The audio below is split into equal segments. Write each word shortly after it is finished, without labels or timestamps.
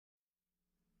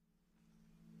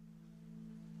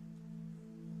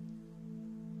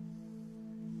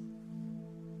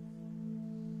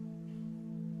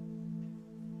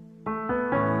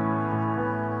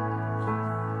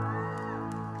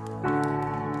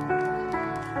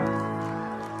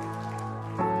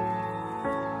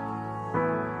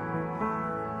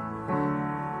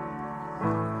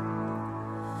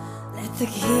the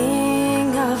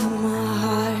king of my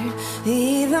heart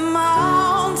be the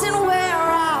mountain where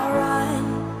I run,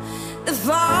 the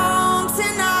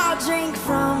fountain I drink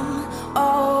from.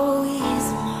 Oh, he's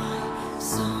my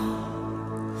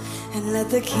song. And let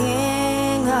the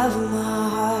king of my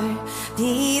heart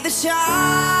be the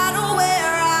shadow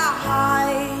where I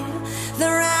hide, the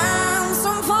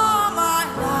ransom for my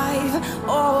life.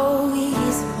 Oh,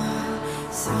 he's my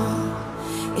song.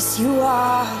 Yes, you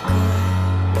are good,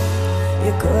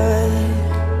 you're good.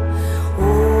 Oh,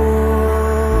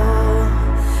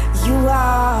 you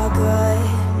are good,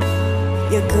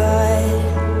 you're good.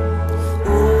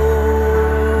 Oh,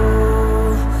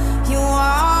 you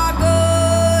are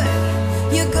good,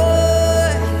 you're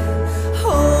good.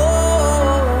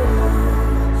 Oh,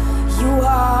 you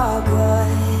are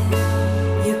good,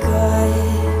 you're good.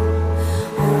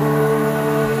 Oh,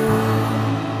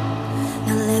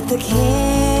 now let the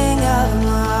king of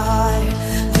my heart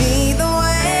be the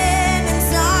wind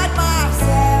inside my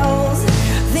sails,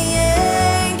 the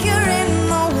anchor in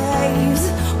the waves.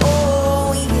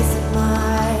 Oh, he's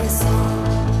my song.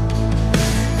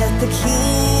 Let the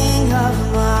king of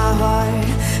my heart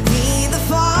be the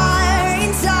fire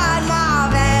inside my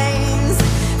veins,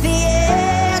 the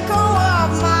echo of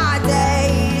my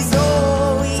days.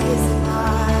 Oh, he is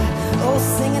my, oh,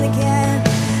 sing it again.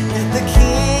 Let the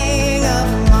king of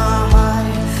my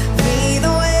heart be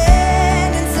the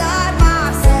wind inside my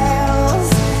sails,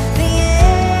 the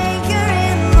anchor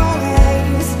in the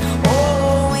waves.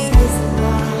 Oh, he is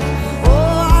my,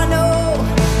 oh, I know.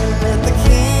 Let the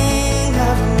king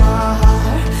of my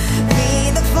heart be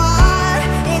the fire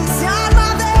inside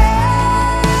my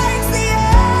veins, the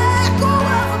echo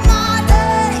of my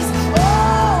days.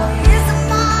 Oh, he is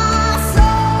my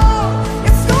soul.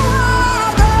 It's so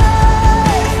good,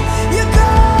 you're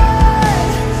good.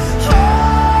 Oh,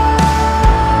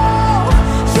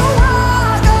 you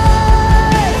are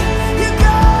good, you're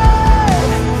good.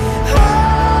 Oh,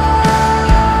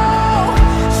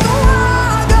 you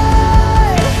are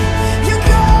good, you're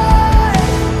good.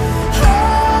 Oh,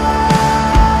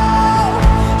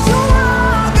 you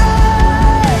are good,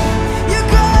 you're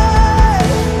good.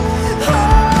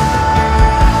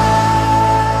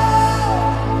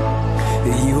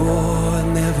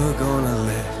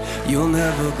 You're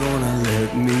never gonna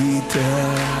let me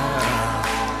down.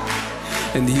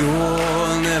 And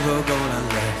you're never gonna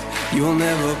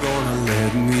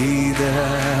let me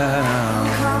down.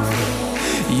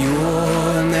 You're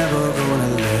never gonna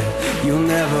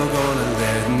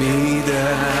let me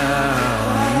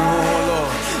down. No,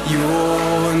 Lord,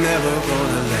 you're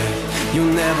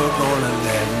never gonna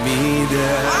let me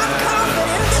down.